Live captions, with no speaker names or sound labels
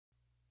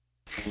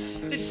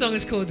This song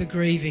is called the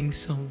Grieving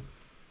song.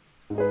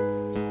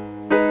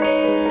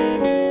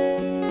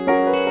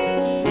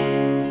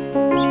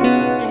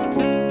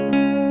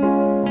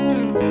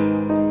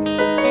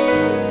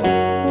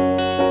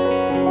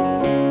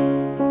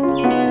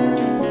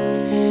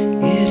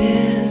 It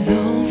is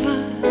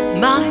over,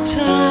 my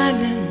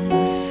time in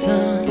the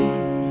sun,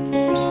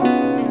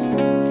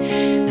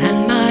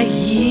 and my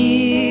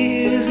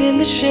years in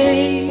the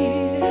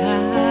shade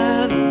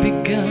have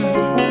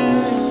begun.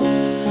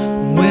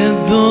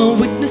 With the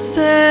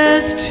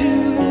witnesses to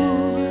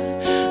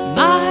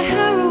my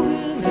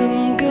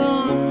heroism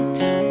gone,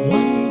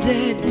 one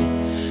dead,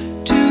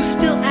 two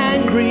still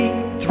angry,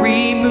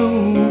 three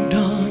moved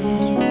on.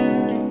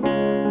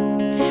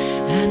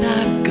 And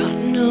I've got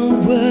no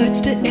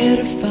words to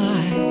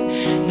edify,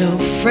 no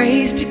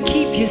phrase to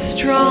keep you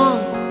strong,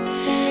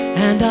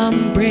 and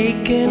I'm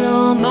breaking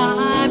all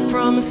my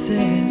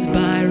promises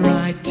by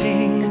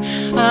writing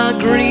a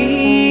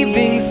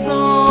grieving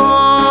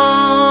song.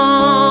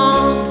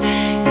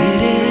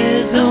 It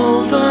is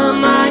over,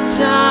 my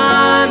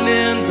time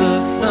in the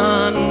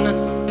sun,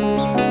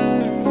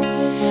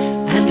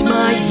 and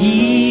my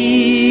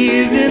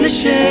years in the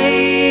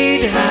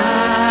shade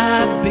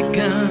have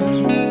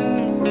begun.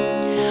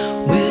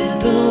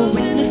 With the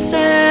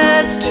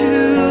witnesses to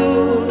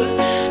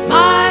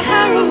my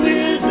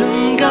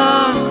heroism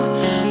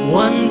gone,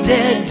 one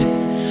dead,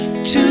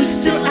 two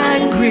still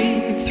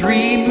angry,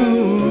 three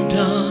moved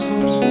on.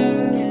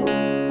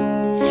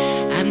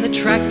 And the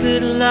track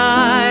that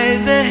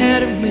lies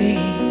ahead of me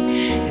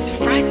is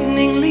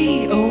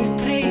frighteningly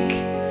opaque,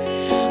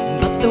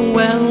 but the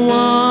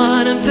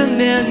well-worn and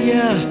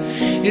familiar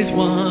is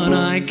one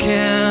I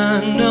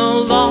can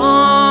no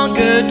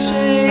longer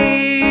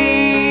take.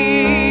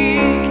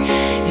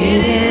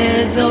 It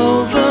is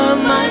over,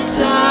 my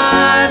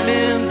time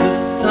in the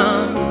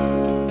sun,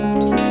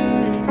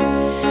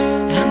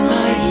 and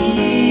my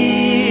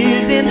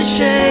years in the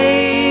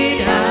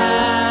shade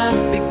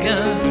have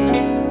begun.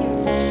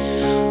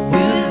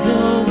 With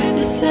the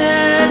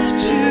witnesses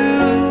to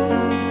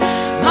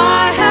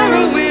my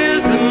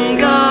heroism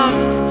gone,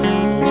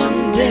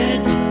 one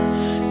dead,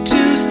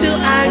 two still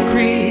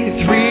angry,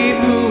 three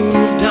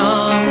moved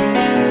on.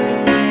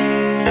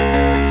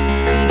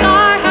 And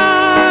I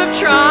have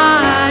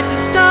tried to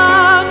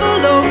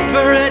stumble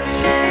over it,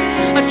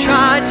 I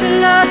tried to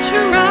lurch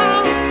around